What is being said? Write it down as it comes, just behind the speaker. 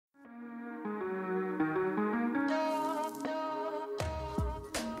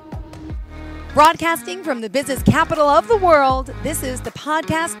Broadcasting from the business capital of the world, this is the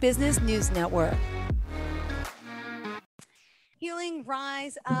Podcast Business News Network. Healing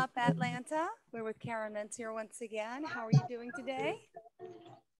Rise Up Atlanta. We're with Karen Menz here once again. How are you doing today?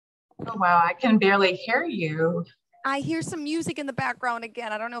 Oh, wow, I can barely hear you. I hear some music in the background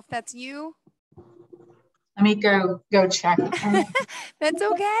again. I don't know if that's you. Let me go check. That's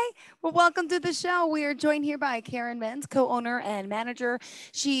okay. Well, welcome to the show. We are joined here by Karen Menz, co-owner and manager.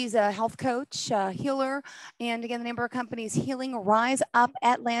 She's a health coach, healer, and again, the name of her company is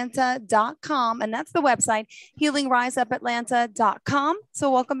healingriseupatlanta.com, and that's the website, healingriseupatlanta.com.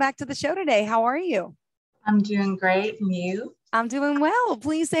 So welcome back to the show today. How are you? I'm doing great, and you? I'm doing well.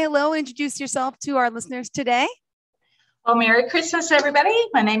 Please say hello and introduce yourself to our listeners today. Well, Merry Christmas, everybody.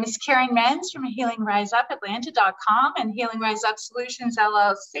 My name is Karen Menz from healingriseupatlanta.com and Healing Rise Up Solutions,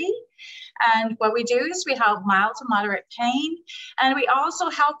 LLC. And what we do is we help mild to moderate pain, and we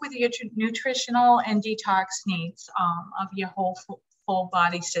also help with your nutritional and detox needs of your whole full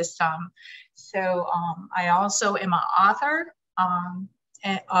body system. So I also am an author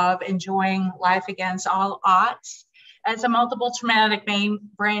of Enjoying Life Against All Odds as a multiple traumatic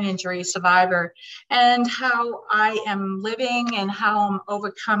brain injury survivor, and how I am living and how I'm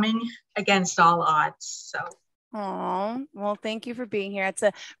overcoming against all odds. So, oh, well, thank you for being here.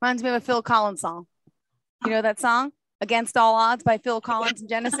 Reminds me of a Phil Collins song. You know that song, Against All Odds by Phil Collins and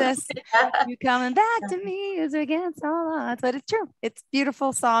Genesis? Yeah. You coming back to me is against all odds, but it's true. It's a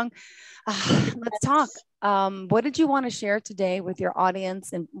beautiful song. Let's talk. What did you want to share today with your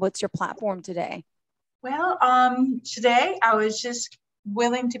audience, and what's your platform today? Well, today I was just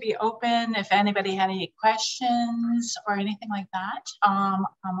willing to be open. If anybody had any questions or anything like that, I'm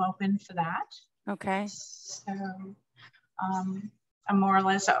open for that. Okay. So I'm more or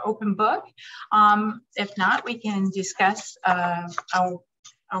less an open book. If not, we can discuss our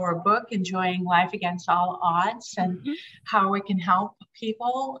book, Enjoying Life Against All Odds, and how we can help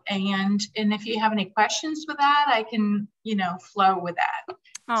people. And if you have any questions with that, I can, flow with that.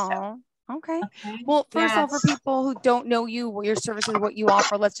 Oh. So. Okay. Well, first off, for people who don't know you, your services, what you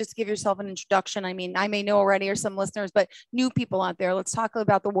offer, let's just give yourself an introduction. I mean, I may know already, or some listeners, but new people out there, let's talk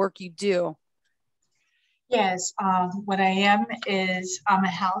about the work you do. Yes. What I am is I'm a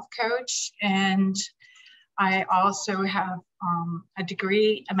health coach, and I also have a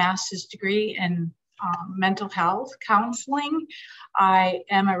master's degree in mental health counseling. I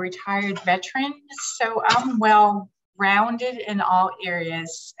am a retired veteran, so I'm well-rounded in all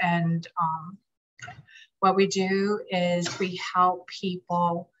areas. And what we do is we help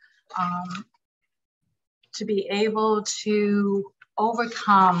people to be able to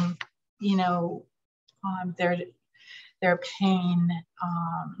overcome, their pain,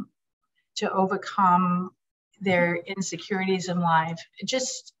 to overcome their insecurities in life,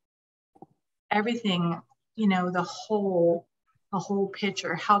 just everything, the whole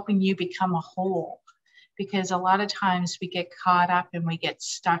picture, helping you become a whole. Because a lot of times we get caught up and we get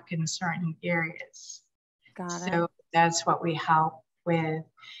stuck in certain areas. So that's what we help with.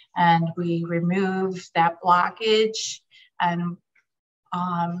 And we remove that blockage and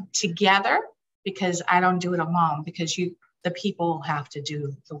together, because I don't do it alone, because the people have to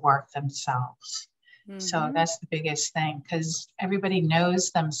do the work themselves. So that's the biggest thing, because everybody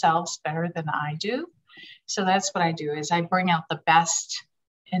knows themselves better than I do. So that's what I do, is I bring out the best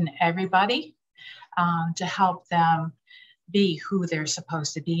in everybody. To help them be who they're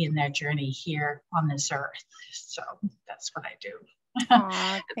supposed to be in their journey here on this earth. So that's what I do.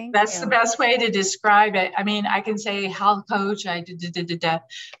 Aww, that's the best way to describe it. I mean, I can say health coach, but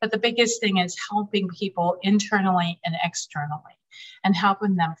the biggest thing is helping people internally and externally, and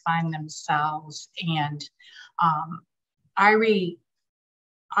helping them find themselves. And I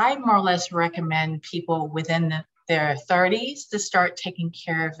more or less recommend people within their 30s to start taking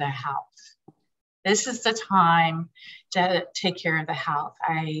care of their health. This is the time to take care of the health.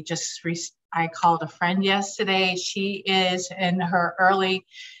 I called a friend yesterday. She is in her early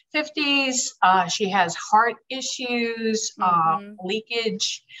 50s. She has heart issues,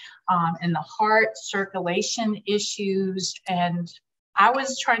 leakage in the heart, circulation issues. And I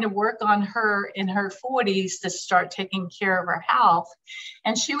was trying to work on her in her 40s to start taking care of her health.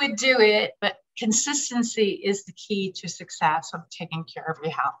 And she would do it, but consistency is the key to success of taking care of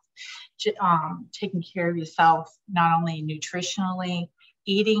your health. Taking care of yourself, not only nutritionally,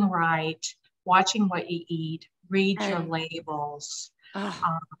 eating right, watching what you eat, read your labels,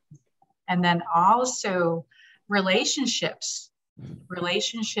 and then also relationships.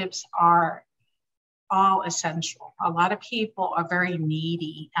 Relationships are all essential. A lot of people are very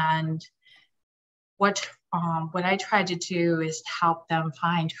needy, and what what I try to do is help them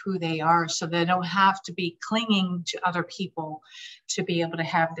find who they are so they don't have to be clinging to other people to be able to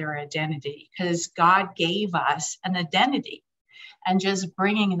have their identity, because God gave us an identity, and just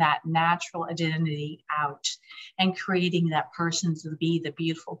bringing that natural identity out and creating that person to be the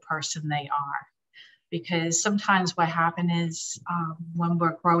beautiful person they are. Because sometimes what happens is when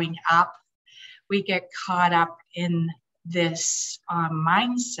we're growing up, we get caught up in this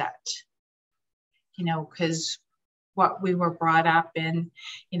mindset, you know, because what we were brought up in,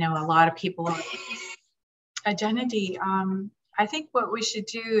 you know, a lot of people identity. I think what we should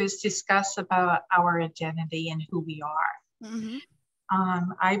do is discuss about our identity and who we are. Mm-hmm.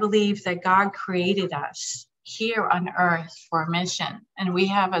 I believe that God created us here on earth for a mission, and we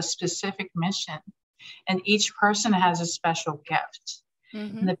have a specific mission, and each person has a special gift.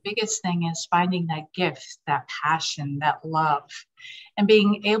 Mm-hmm. And the biggest thing is finding that gift, that passion, that love, and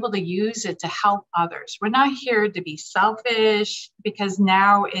being able to use it to help others. We're not here to be selfish, because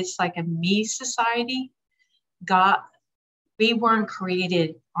now it's like a me society. We weren't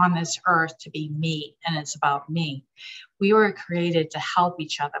created on this earth to be me, and it's about me. We were created to help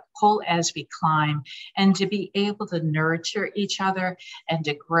each other, pull as we climb, and to be able to nurture each other and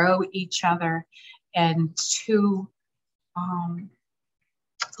to grow each other and to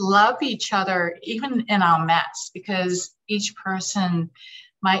love each other, even in our mess, because each person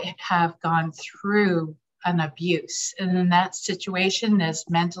might have gone through an abuse. And in that situation, there's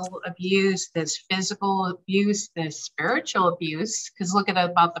mental abuse, there's physical abuse, there's spiritual abuse, because look at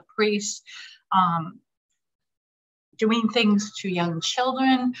about the priests doing things to young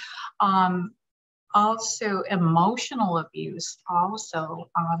children, also emotional abuse, also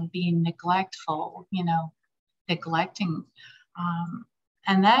being neglectful, you know, neglecting.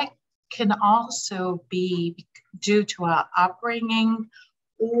 And that can also be due to our upbringing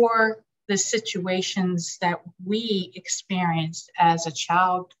or the situations that we experienced as a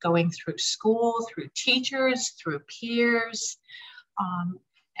child, going through school, through teachers, through peers.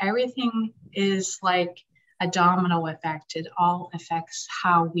 Everything is like a domino effect. It all affects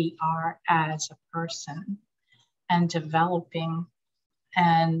how we are as a person and developing.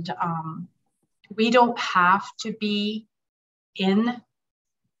 And we don't have to be in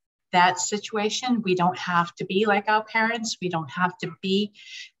that situation. We don't have to be like our parents. We don't have to be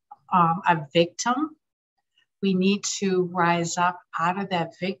a victim. We need to rise up out of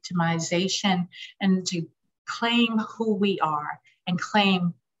that victimization and to claim who we are and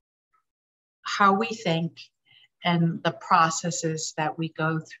claim how we think and the processes that we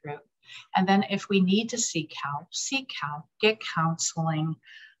go through. And then if we need to seek help, get counseling,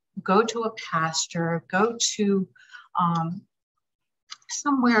 go to a pastor, go to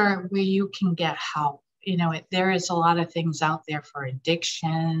somewhere where you can get help. You know, there is a lot of things out there for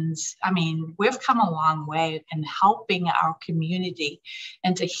addictions. I mean, we've come a long way in helping our community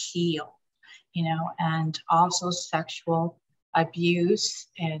and to heal, you know, and also sexual abuse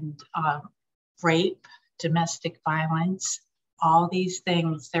and rape, domestic violence, all these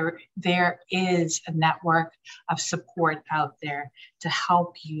things. There is a network of support out there to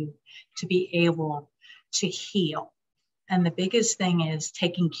help you to be able to heal. And the biggest thing is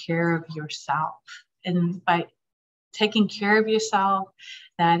taking care of yourself. And by taking care of yourself,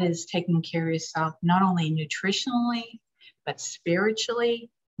 that is taking care of yourself not only nutritionally, but spiritually,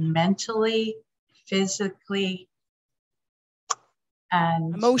 mentally, physically,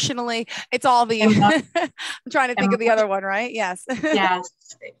 and emotionally. It's all the, I'm trying to think of the other one, right? Yes. Yes.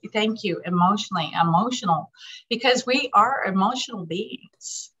 Thank you. Emotional, because we are emotional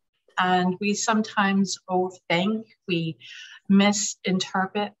beings. And we sometimes overthink, we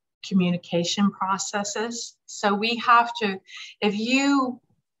misinterpret communication processes. So we have to, if you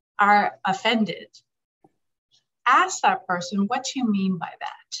are offended, ask that person, what do you mean by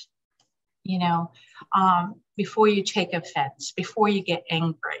that? You know, before you take offense, before you get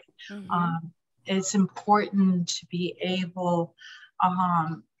angry. Mm-hmm. It's important to be able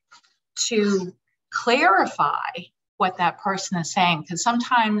to clarify what that person is saying. Because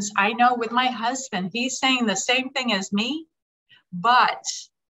sometimes I know with my husband, he's saying the same thing as me, but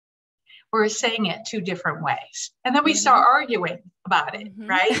we're saying it two different ways. And then we start arguing about it,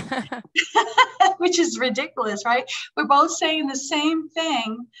 right? Which is ridiculous, right? We're both saying the same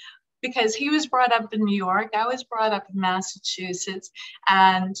thing because he was brought up in New York, I was brought up in Massachusetts,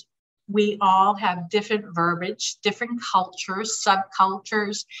 and we all have different verbiage, different cultures,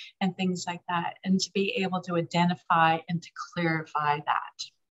 subcultures, and things like that. And to be able to identify and to clarify that.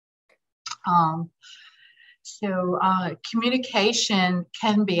 So communication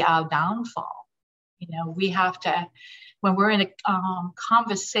can be our downfall. You know, we have to, when we're in a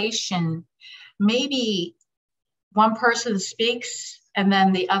conversation, maybe one person speaks and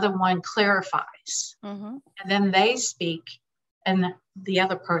then the other one clarifies. And then they speak and the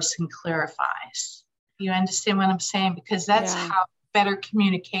other person clarifies. You understand what I'm saying? Because that's how better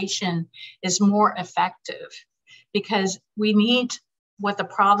communication is more effective. Because we need, what the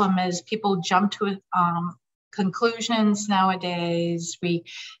problem is, people jump to conclusions nowadays. We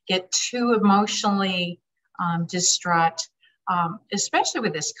get too emotionally distraught, especially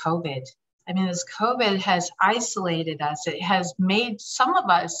with this COVID. I mean, this COVID has isolated us. It has made some of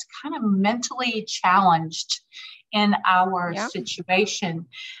us kind of mentally challenged in our situation.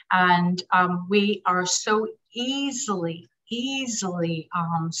 And we are so easily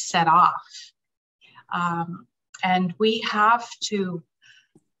set off. And we have to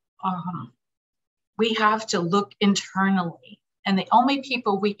look internally. And the only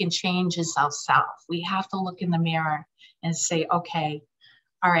people we can change is ourselves. We have to look in the mirror and say, okay,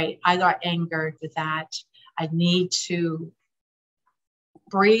 all right, I got angered with that. I need to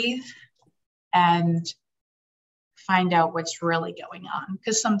breathe and find out what's really going on.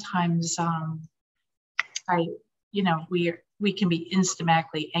 Because sometimes we can be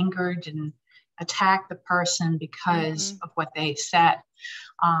instantly angered and attack the person because of what they said.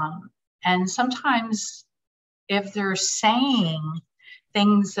 And sometimes if they're saying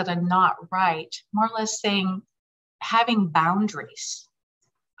things that are not right, more or less saying, having boundaries.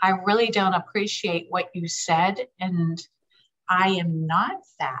 I really don't appreciate what you said, and I am not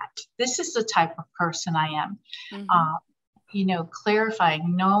that. This is the type of person I am.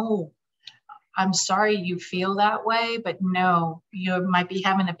 Clarifying, no, I'm sorry you feel that way, but no, you might be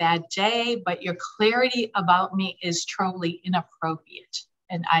having a bad day, but your clarity about me is totally inappropriate,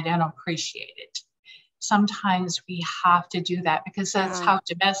 and I don't appreciate it. Sometimes we have to do that because that's how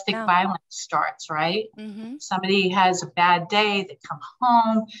domestic violence starts, right? Somebody has a bad day, they come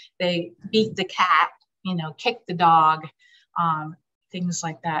home, they beat the cat, kick the dog, things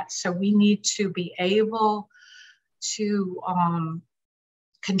like that. So we need to be able to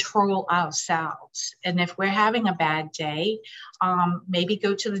control ourselves. And if we're having a bad day, maybe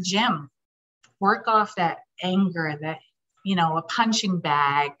go to the gym, work off that anger, that, a punching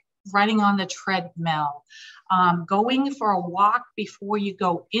bag, running on the treadmill, going for a walk before you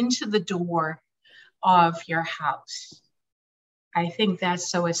go into the door of your house. I think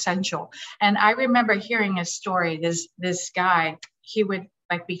that's so essential. And I remember hearing a story, this guy, he would,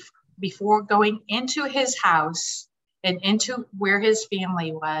 before going into his house and into where his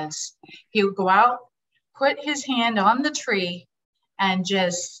family was, he would go out, put his hand on the tree and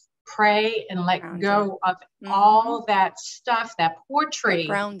just pray and let go of all that stuff. That poor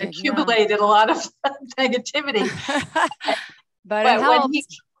tree accumulated a lot of negativity. but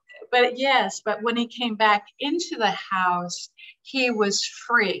when he came back into the house, he was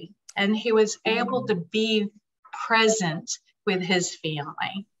free and he was able to be present with his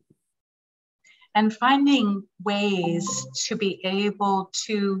family. And finding ways to be able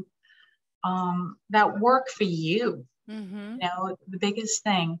to that work for you. The biggest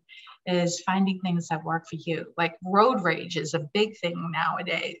thing is finding things that work for you. Like road rage is a big thing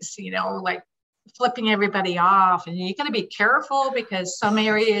nowadays, like flipping everybody off. And you got to be careful because some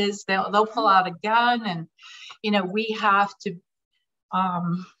areas they'll pull out a gun, and we have to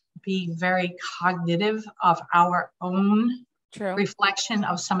be very cognitive of our own reflection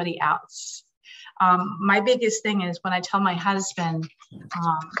of somebody else. My biggest thing is when I tell my husband,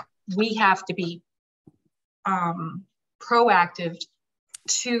 we have to be proactive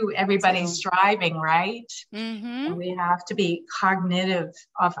to everybody's driving, right? And we have to be cognitive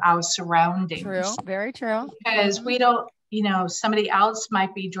of our surroundings. True, very true. Because we don't, somebody else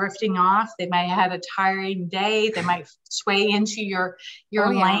might be drifting off. They might have had a tiring day. They might sway into your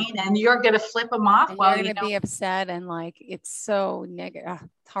lane, and you're going to flip them off. And you're going to be upset, and it's so negative,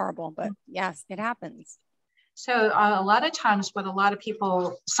 horrible. But yes, it happens. So a lot of times what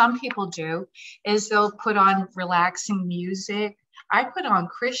some people do is they'll put on relaxing music. I put on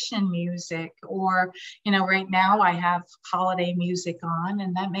Christian music, or, right now I have holiday music on,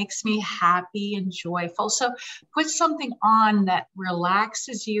 and that makes me happy and joyful. So put something on that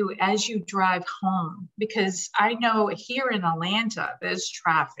relaxes you as you drive home, because I know here in Atlanta, there's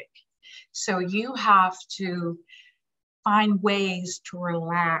traffic. So you have to find ways to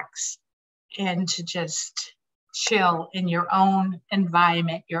relax and to just chill in your own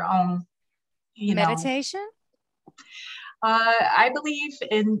environment, your own, meditation. I believe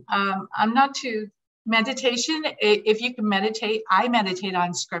in, I'm not too meditation. If you can meditate, I meditate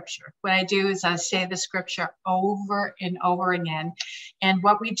on scripture. What I do is I say the scripture over and over again. And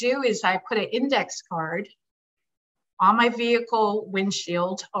what we do is I put an index card on my vehicle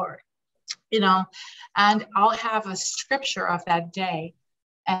windshield or and I'll have a scripture of that day.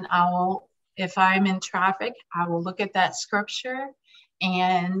 And if I'm in traffic, I will look at that scripture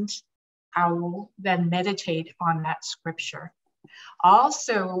and I will then meditate on that scripture.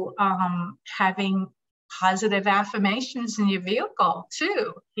 Also, having positive affirmations in your vehicle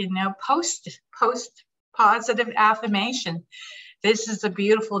too, post positive affirmation. This is a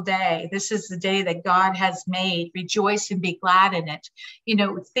beautiful day. This is the day that God has made. Rejoice and be glad in it.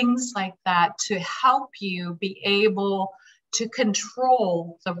 Things like that to help you be able to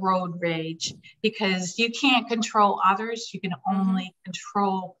control the road rage, because you can't control others. You can only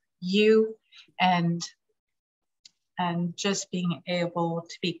control you, and just being able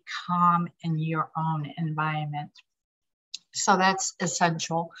to be calm in your own environment. So that's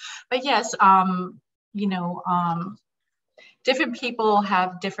essential. But yes, different people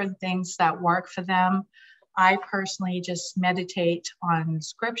have different things that work for them. I personally just meditate on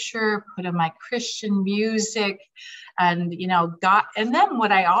scripture, put in my Christian music, and God. And then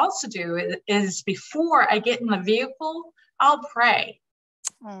what I also do is before I get in the vehicle, I'll pray.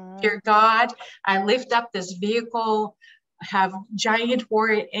 Dear God, I lift up this vehicle, have giant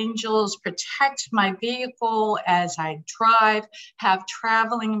warrior angels protect my vehicle as I drive, have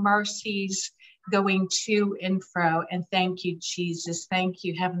traveling mercies going to and fro. And thank you, Jesus. Thank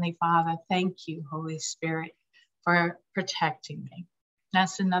you, Heavenly Father. Thank you, Holy Spirit, for protecting me.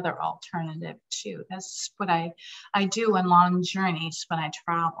 That's another alternative too. That's what I do on long journeys when I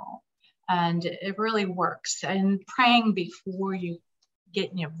travel. And it really works. And praying before you get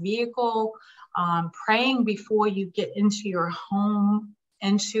in your vehicle, praying before you get into your home,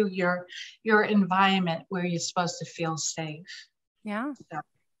 into your environment where you're supposed to feel safe. Yeah. So,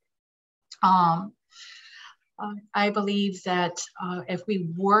 I believe that if we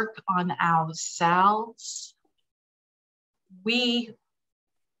work on ourselves, we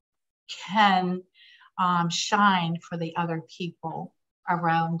can shine for the other people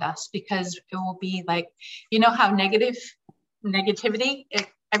around us, because it will be like, how negativity,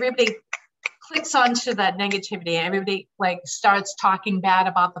 everybody clicks onto that negativity. Everybody starts talking bad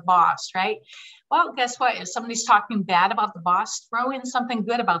about the boss, right? Well, guess what? If somebody's talking bad about the boss, throw in something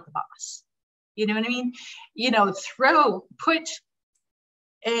good about the boss. You know what I mean? Put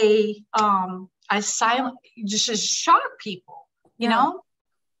a silent, just shock people,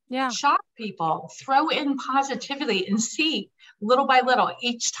 shock people, throw in positivity, and see little by little,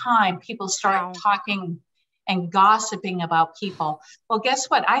 each time people start talking and gossiping about people. Well, guess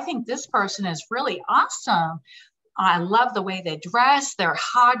what? I think this person is really awesome. I love the way they dress. They're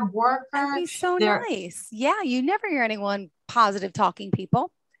hard worker. That'd be so nice. Yeah. You never hear anyone positive talking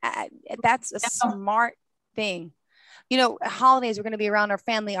people. That's a smart thing. Holidays, we're going to be around our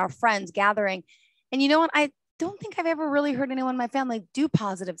family, our friends gathering. And you know what? I don't think I've ever really heard anyone in my family do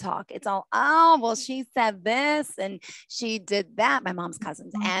positive talk. It's all, oh, well, she said this and she did that, my mom's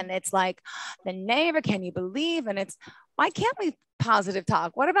cousins. And it's like, the neighbor, can you believe? And it's, why can't we positive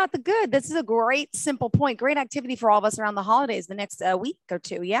talk? What about the good? This is a great, simple point, great activity for all of us around the holidays, the next week or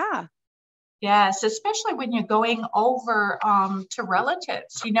two. Yeah. Yes, especially when you're going over to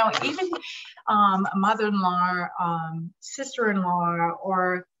relatives, even mother-in-law, sister-in-law,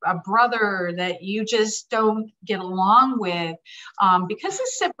 or a brother that you just don't get along with, because of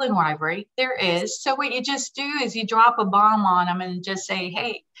sibling rivalry, there is. So what you just do is you drop a bomb on them and just say,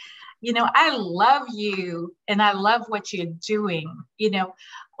 hey, I love you and I love what you're doing,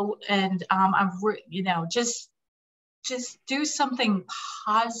 and just do something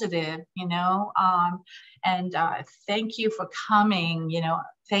positive, and thank you for coming,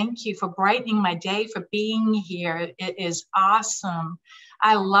 thank you for brightening my day, for being here. It is awesome.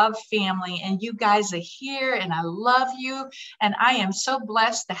 I love family, and you guys are here, and I love you. And I am so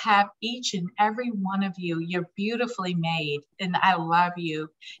blessed to have each and every one of you. You're beautifully made, and I love you.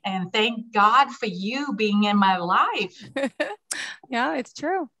 And thank God for you being in my life. Yeah, it's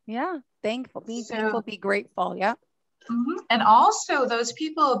true. Yeah. Thankful, be thankful, be grateful. Yeah. And also those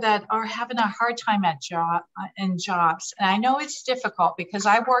people that are having a hard time in jobs. And I know it's difficult because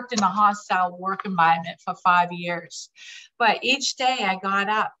I worked in a hostile work environment for 5 years, but each day I got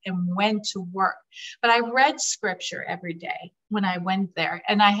up and went to work. But I read scripture every day when I went there,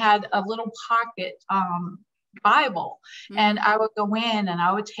 and I had a little pocket Bible, and I would go in and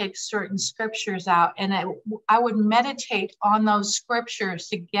I would take certain scriptures out, and I would meditate on those scriptures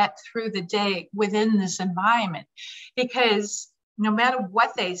to get through the day within this environment, because no matter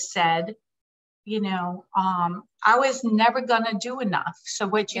what they said, I was never going to do enough. So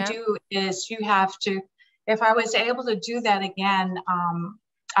what you do is you have to, if I was able to do that again,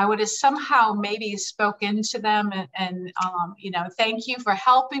 I would have somehow maybe spoken to them and you know, thank you for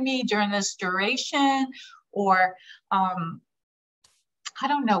helping me during this duration, or I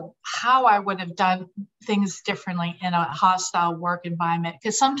don't know how I would have done things differently in a hostile work environment.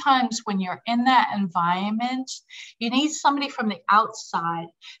 Because sometimes when you're in that environment, you need somebody from the outside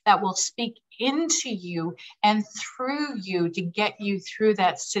that will speak into you and through you to get you through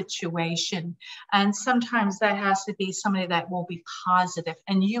that situation. And sometimes that has to be somebody that will be positive.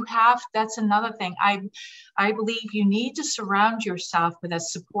 And you have, that's another thing. I believe you need to surround yourself with a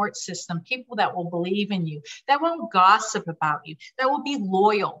support system, people that will believe in you, that won't gossip about you, that will be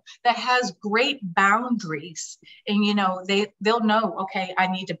loyal, that has great boundaries. And, you know, they'll know, okay, I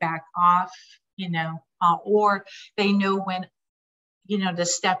need to back off, you know, or they know when, you know, to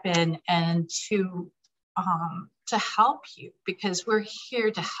step in and to help you, because we're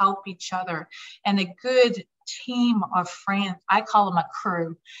here to help each other. And a good team of friends, I call them a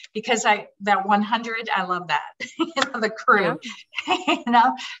crew, because that 100, I love that, you know, the crew, yeah. You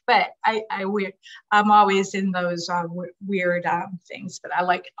know, but I'm always in those weird things, but I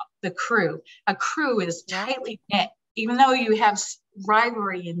like the crew. A crew is tightly knit. Even though you have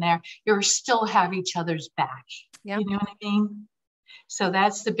rivalry in there, you still have each other's back. Yeah. You know what I mean? So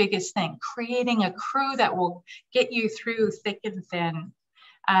that's the biggest thing, creating a crew that will get you through thick and thin,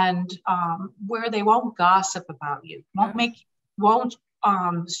 and where they won't gossip about you, won't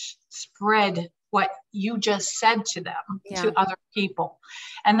spread what you just said to them, to other people.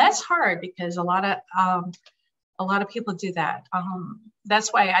 And that's hard, because a lot of people do that. That's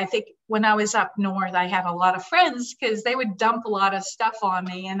why I think when I was up north, I had a lot of friends, because they would dump a lot of stuff on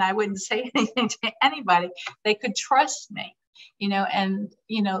me and I wouldn't say anything to anybody. They could trust me. You know, and,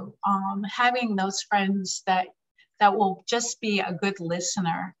 you know, having those friends that will just be a good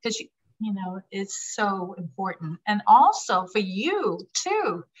listener, because, you know, it's so important. And also for you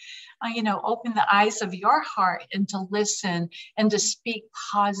too, you know, open the eyes of your heart and to listen and to speak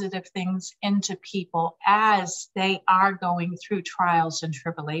positive things into people as they are going through trials and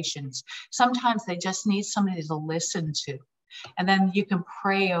tribulations. Sometimes they just need somebody to listen to, and then you can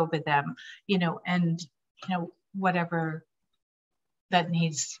pray over them, you know, and, you know, whatever that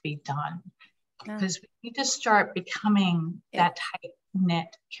needs to be done, because we need to start becoming that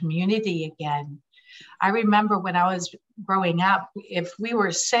tight-knit community again. I remember when I was growing up, if we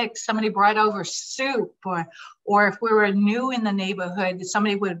were sick, somebody brought over soup, or if we were new in the neighborhood,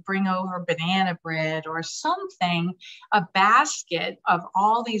 somebody would bring over banana bread or something, a basket of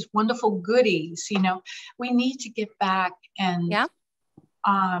all these wonderful goodies. You know, we need to get back and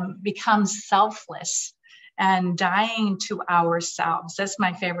become selfless. And dying to ourselves. That's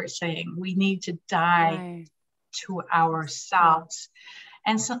my favorite saying. We need to die to ourselves.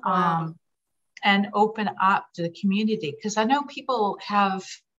 And so, and open up to the community. Because I know people have,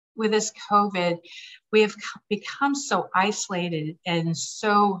 with this COVID, we have become so isolated and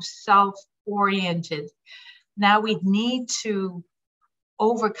so self-oriented. Now we need to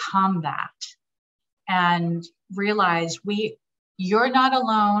overcome that and realize you're not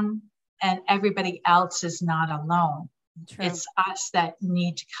alone. And everybody else is not alone. True. It's us that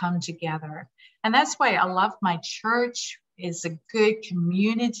need to come together. And that's why I love my church. It's a good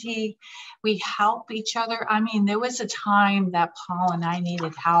community. We help each other. I mean, there was a time that Paul and I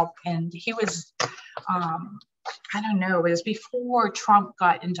needed help, and he was, I don't know, it was before Trump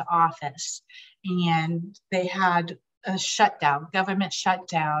got into office, and they had a shutdown, government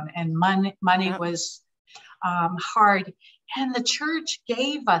shutdown, and money was hard. And the church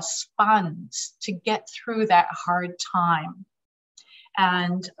gave us funds to get through that hard time.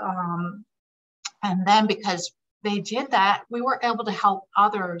 And then because they did that, we were able to help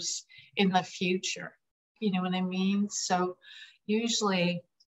others in the future. You know what I mean? So usually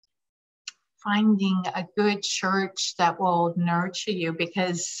finding a good church that will nurture you,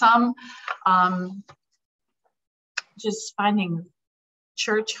 because some just finding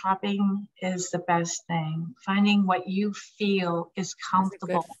church hopping is the best thing. Finding what you feel is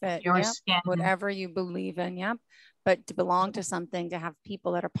comfortable with your skin. Whatever you believe in, but to belong to something, to have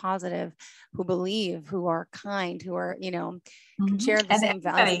people that are positive, who believe, who are kind, who are, you know, can share the same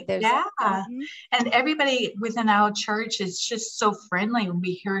values. And everybody within our church is just so friendly.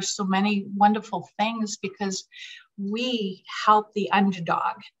 We hear so many wonderful things because we help the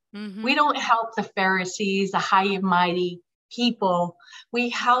underdog. We don't help the Pharisees, the high and mighty people. We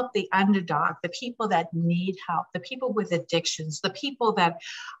help the underdog, the people that need help, the people with addictions, the people that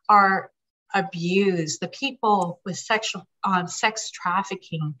are abused, the people with sex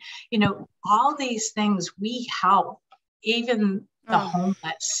trafficking, you know, all these things we help, even the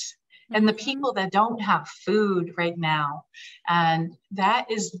homeless, and the people that don't have food right now. And that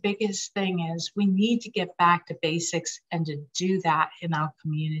is the biggest thing, is we need to get back to basics and to do that in our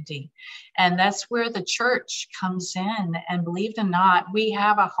community. And that's where the church comes in. And believe it or not, we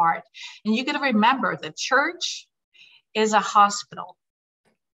have a heart. And you got to remember, the church is a hospital.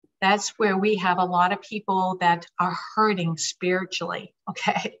 That's where we have a lot of people that are hurting spiritually.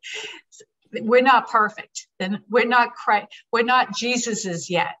 Okay. We're not perfect. Then we're not Jesus's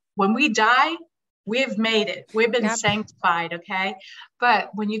yet. When we die, we've made it. We've been sanctified, okay? But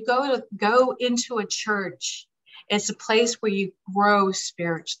when you go into a church, it's a place where you grow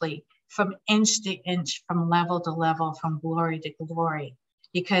spiritually from inch to inch, from level to level, from glory to glory,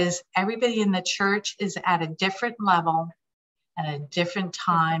 because everybody in the church is at a different level, at a different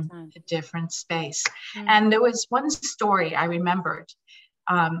time, a different space. Mm-hmm. And there was one story I remembered.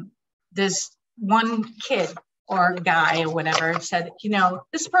 This one kid or guy or whatever said,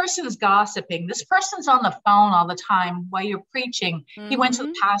 this person's gossiping. This person's on the phone all the time while you're preaching. Mm-hmm. He went to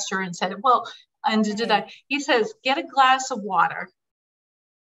the pastor and said, he says, get a glass of water,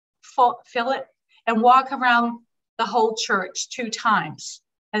 fill it, and walk around the whole church 2 times.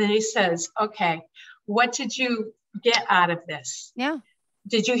 And then he says, okay, what did you get out of this? Yeah.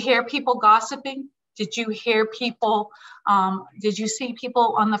 Did you hear people gossiping? Did you hear people, did you see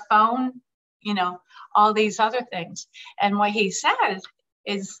people on the phone? All these other things. And what he says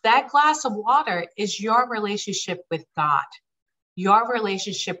is that glass of water is your relationship with God, your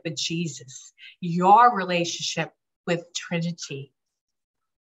relationship with Jesus, your relationship with Trinity.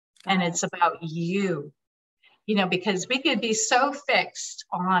 And it's about you, because we could be so fixed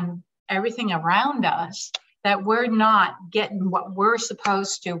on everything around us that we're not getting what we're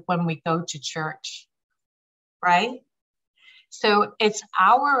supposed to when we go to church, right? So it's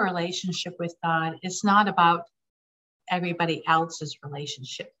our relationship with God. It's not about everybody else's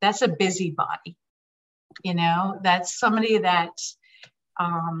relationship. That's a busybody, that's somebody that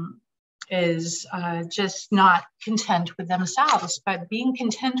is just not content with themselves. But being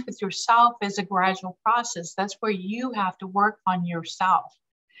content with yourself is a gradual process. That's where you have to work on yourself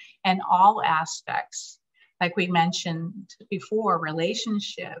in all aspects. Like we mentioned before,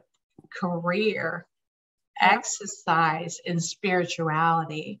 relationship, career, exercise, and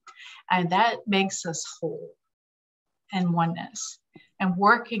spirituality. And that makes us whole and oneness. And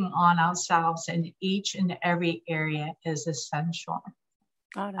working on ourselves in each and every area is essential.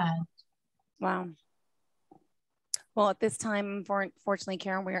 Wow. Well, at this time, unfortunately,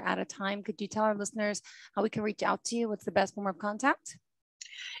 Karen, we're out of time. Could you tell our listeners how we can reach out to you? What's the best form of contact?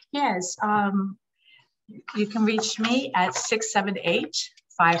 Yes. You can reach me at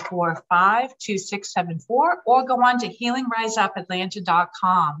 678-545-2674, or go on to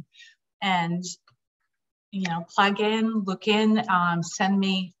healingriseupatlanta.com and, plug in, look in, send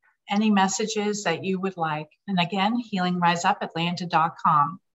me any messages that you would like. And again,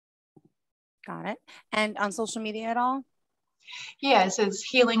 healingriseupatlanta.com. Got it. And on social media at all? Yes, it's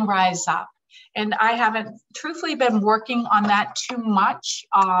Healing Rise Up. And I haven't truthfully been working on that too much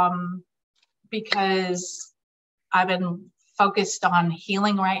because I've been focused on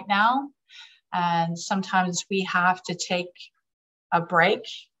healing right now. And sometimes we have to take a break.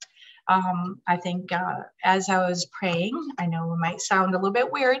 I think as I was praying, I know it might sound a little bit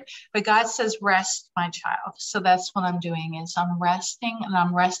weird, but God says, rest, my child. So that's what I'm doing, is I'm resting, and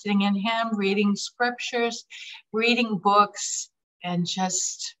I'm resting in Him, reading scriptures, reading books, and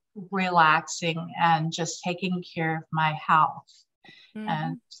just relaxing and just taking care of my health. Mm-hmm.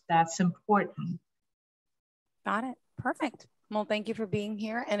 And that's important. Got it. Perfect. Well, thank you for being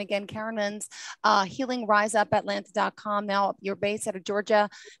here. And again, Karen Menz, healingriseupatlanta.com. Now you're based out of Georgia,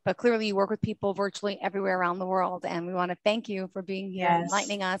 but clearly you work with people virtually everywhere around the world. And we want to thank you for being here,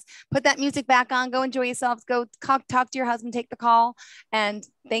 enlightening us. Put that music back on, go enjoy yourselves, go talk to your husband, take the call. And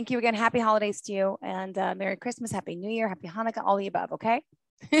thank you again. Happy holidays to you, and Merry Christmas, Happy New Year, Happy Hanukkah, all the above. Okay.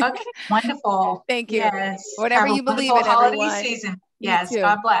 Okay. Wonderful. Thank you. Yes. Whatever you believe in, holiday everyone. Season. Yes.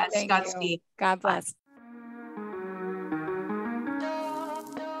 God bless. Godspeed. God bless.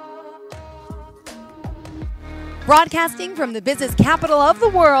 Broadcasting from the business capital of the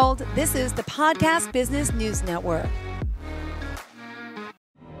world, this is the Podcast Business News Network.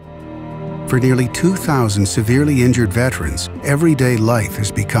 For nearly 2,000 severely injured veterans, everyday life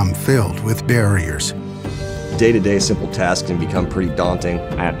has become filled with barriers. Day-to-day simple tasks can become pretty daunting.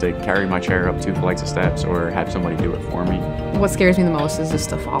 I have to carry my chair up 2 flights of steps or have somebody do it for me. What scares me the most is just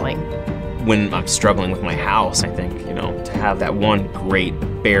the falling. When I'm struggling with my house, I think, to have that one great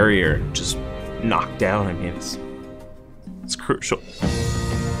barrier just knocked down, it's crucial.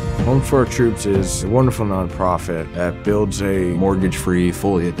 Home for Our Troops is a wonderful nonprofit that builds a mortgage-free,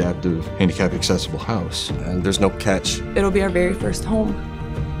 fully adaptive, handicap-accessible house. And there's no catch. It'll be our very first home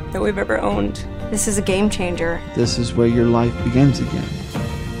that we've ever owned. This is a game changer. This is where your life begins again.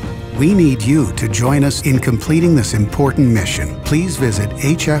 We need you to join us in completing this important mission. Please visit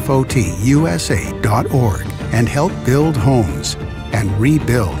hfotusa.org and help build homes and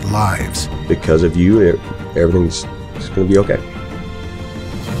rebuild lives. Because of you, everything's going to be okay.